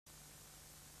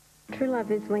True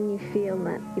love is when you feel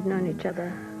that you've known each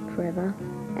other forever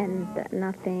and that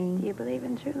nothing, Do you believe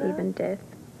in true love? even death,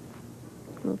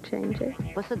 will change it.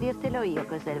 Posso dirtelo io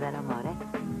cos'è il vero amore?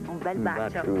 Un bel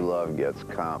bacio. True love gets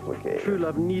complicated. True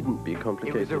love needn't be It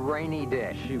complicated. was a rainy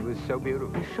day. She was so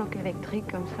beautiful. Un choc électrique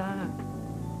comme ça.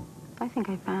 I think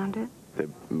I found it. They're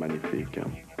magnifique.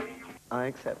 I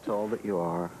accept all that you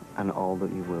are and all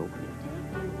that you will be.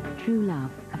 True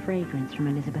love, a fragrance from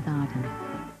Elizabeth Arden.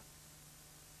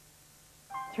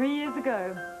 3 years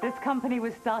ago, this company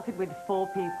was started with 4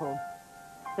 people.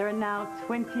 There are now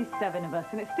 27 of us,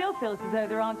 and it still feels as though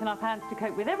there aren't enough hands to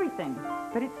cope with everything.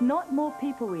 But it's not more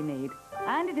people we need,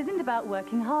 and it isn't about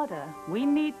working harder. We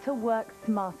need to work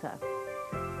smarter.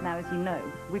 Now, as you know,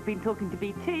 we've been talking to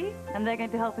BT, and they're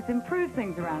going to help us improve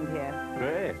things around here.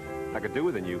 Great. I could do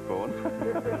with a new phone.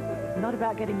 It's not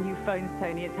about getting new phones,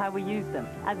 Tony, it's how we use them.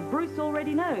 As Bruce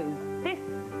already knows, this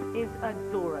is a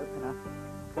door opener.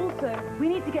 Also, we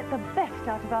need to get the best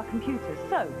out of our computers.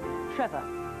 So, Trevor,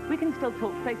 we can still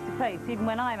talk face-to-face even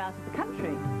when I'm out of the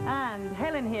country. And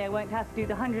Helen here won't have to do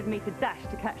the 100-meter dash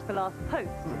to catch the last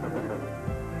post.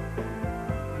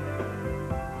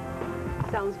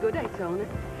 Sounds good, eh, Tony?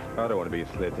 I don't want to be a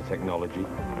slave to technology.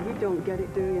 You don't get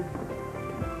it, do you?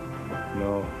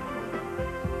 No.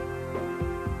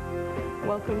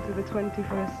 Welcome to the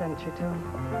 21st century, Tony.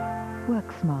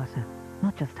 Work smarter,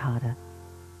 not just harder.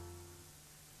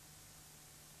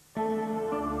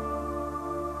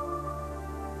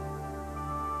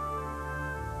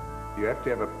 You have to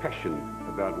have a passion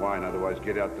about wine, otherwise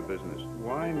get out the business.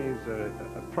 Wine is a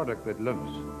product that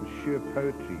lives. Sheer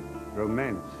poetry,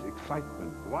 romance,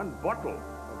 excitement. One bottle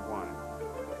of wine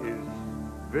is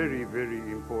very, very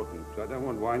important. So I don't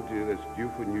want wine that's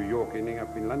due for New York ending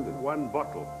up in London. One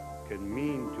bottle can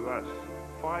mean to us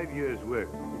 5 years' work.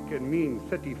 It can mean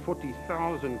 30,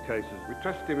 40,000 cases. We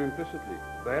trust them implicitly.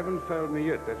 They haven't failed me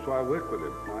yet. That's why I work with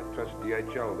them. I trust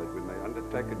DHL that when they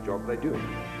undertake a job, they do it.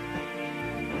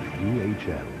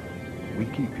 DHL. We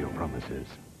keep your promises.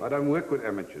 I don't work with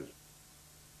amateurs.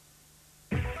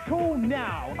 Call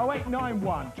now,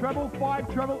 0891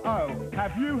 555 000.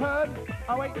 Have you heard?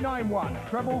 0891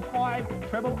 555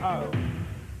 000.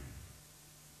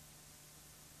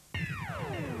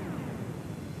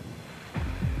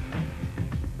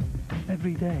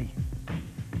 Every day,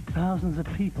 thousands of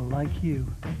people like you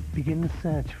begin the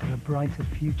search for a brighter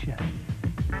future.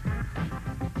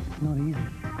 It's not easy.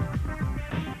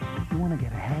 You want to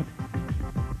get ahead,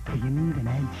 but you need an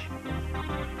edge.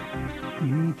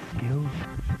 You need skills.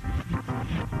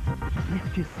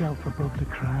 Lift yourself above the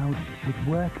crowd with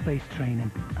work-based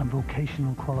training and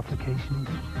vocational qualifications.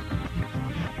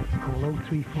 Call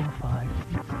 0345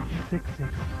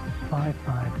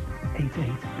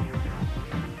 665588.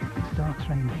 Start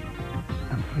training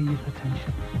and free your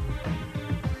potential.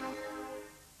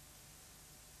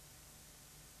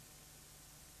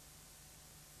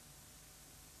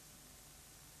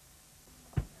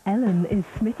 Ellen is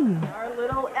smitten. Our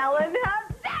little Ellen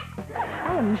has sex!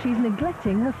 And she's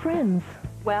neglecting her friends.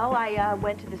 Well, I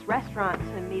went to this restaurant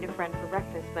to meet a friend for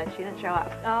breakfast, but she didn't show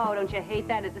up. Oh, don't you hate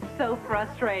that? It's so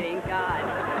frustrating,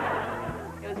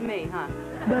 God. It was me, huh?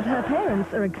 But her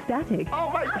parents are ecstatic.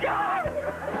 Oh, my God!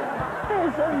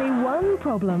 There's only one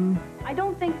problem. I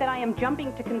don't think that I am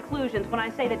jumping to conclusions when I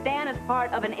say that Dan is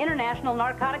part of an international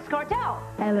narcotics cartel.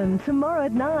 Ellen, tomorrow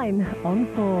at 9 on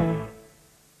 4.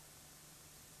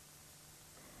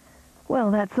 Well,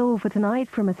 that's all for tonight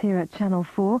from us here at Channel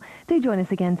 4. Do join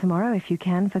us again tomorrow, if you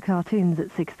can, for cartoons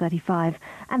at 6:35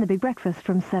 and the Big Breakfast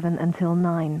from 7 until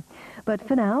 9. But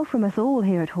for now, from us all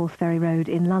here at Horseferry Road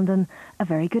in London, a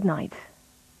very good night.